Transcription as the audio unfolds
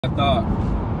thought,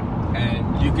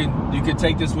 and you can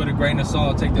take this with a grain of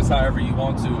salt, take this however you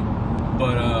want to,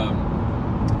 but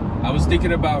I was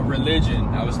thinking about religion.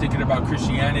 I was thinking about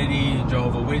Christianity,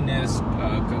 Jehovah's Witness,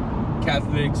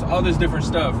 Catholics, all this different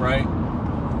stuff, right?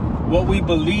 What we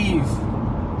believe,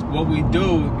 what we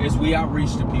do is we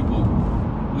outreach to people.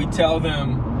 We tell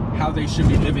them how they should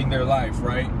be living their life,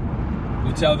 right?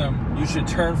 We tell them you should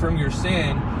turn from your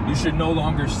sin, you should no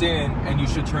longer sin, and you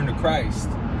should turn to Christ.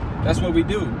 That's what we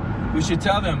do. We should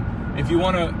tell them, if you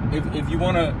want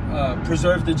to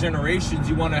preserve the generations,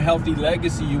 you want a healthy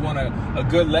legacy, you want a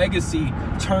good legacy,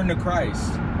 turn to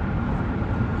Christ.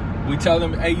 We tell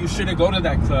them, hey, you shouldn't go to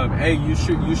that club. Hey, you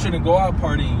shouldn't go out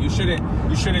partying. You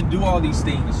shouldn't do all these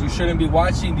things. You shouldn't be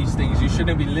watching these things. You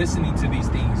shouldn't be listening to these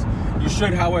things. You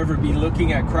should, however, be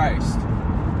looking at Christ.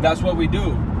 That's what we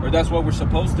do, or that's what we're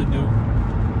supposed to do.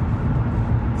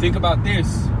 Think about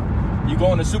this. You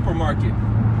go in the supermarket.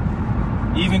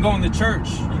 You even go in the church.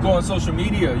 You go on social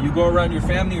media. You go around your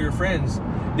family or your friends.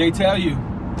 They tell you,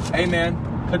 hey man,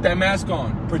 put that mask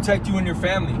on. Protect you and your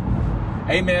family.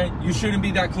 Hey man, you shouldn't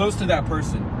be that close to that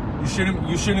person.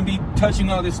 You shouldn't be touching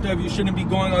all this stuff. You shouldn't be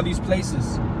going all these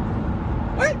places.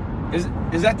 What?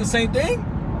 Is that the same thing?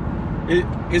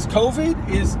 Is COVID?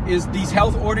 Is these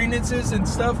health ordinances and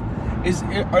stuff?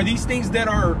 Are these things that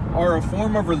are a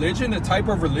form of religion, a type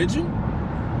of religion?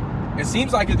 It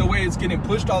seems like it the way it's getting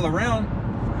pushed all around.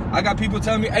 I got people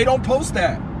telling me, hey, don't post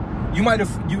that.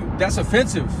 That's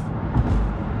offensive.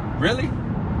 Really?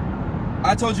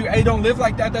 I told you, hey, don't live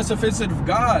like that. That's offensive to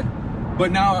God.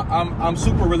 But now I'm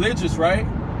super religious, right?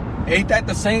 Ain't that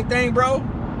the same thing, bro?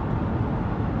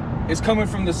 It's coming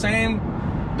from the same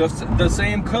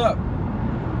cup,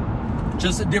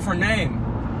 just a different name,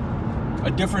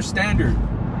 a different standard.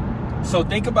 So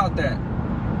think about that.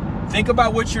 Think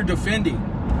about what you're defending.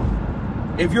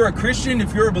 If you're a Christian,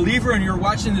 if you're a believer and you're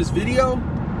watching this video,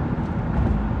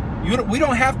 we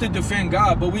don't have to defend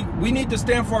God, but we need to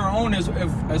stand for our own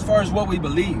as far as what we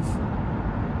believe.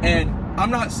 And I'm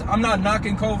not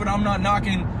knocking COVID. I'm not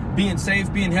knocking being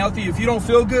safe, being healthy. If you don't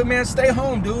feel good, man, stay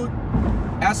home, dude.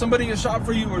 Ask somebody to shop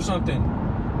for you or something.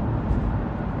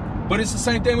 But it's the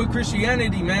same thing with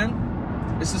Christianity,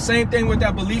 man. It's the same thing with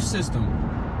that belief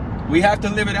system. We have to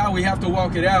live it out. We have to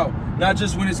walk it out, not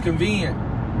just when it's convenient.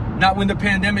 Not when the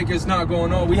pandemic is not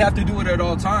going on. We have to do it at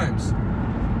all times.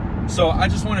 So I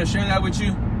just want to share that with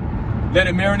you. Let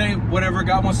it marinate. Whatever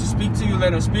God wants to speak to you,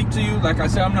 let him speak to you. Like I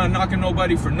said, I'm not knocking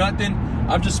nobody for nothing.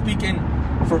 I'm just speaking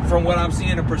from what I'm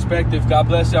seeing in perspective. God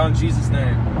bless y'all in Jesus'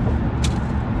 name.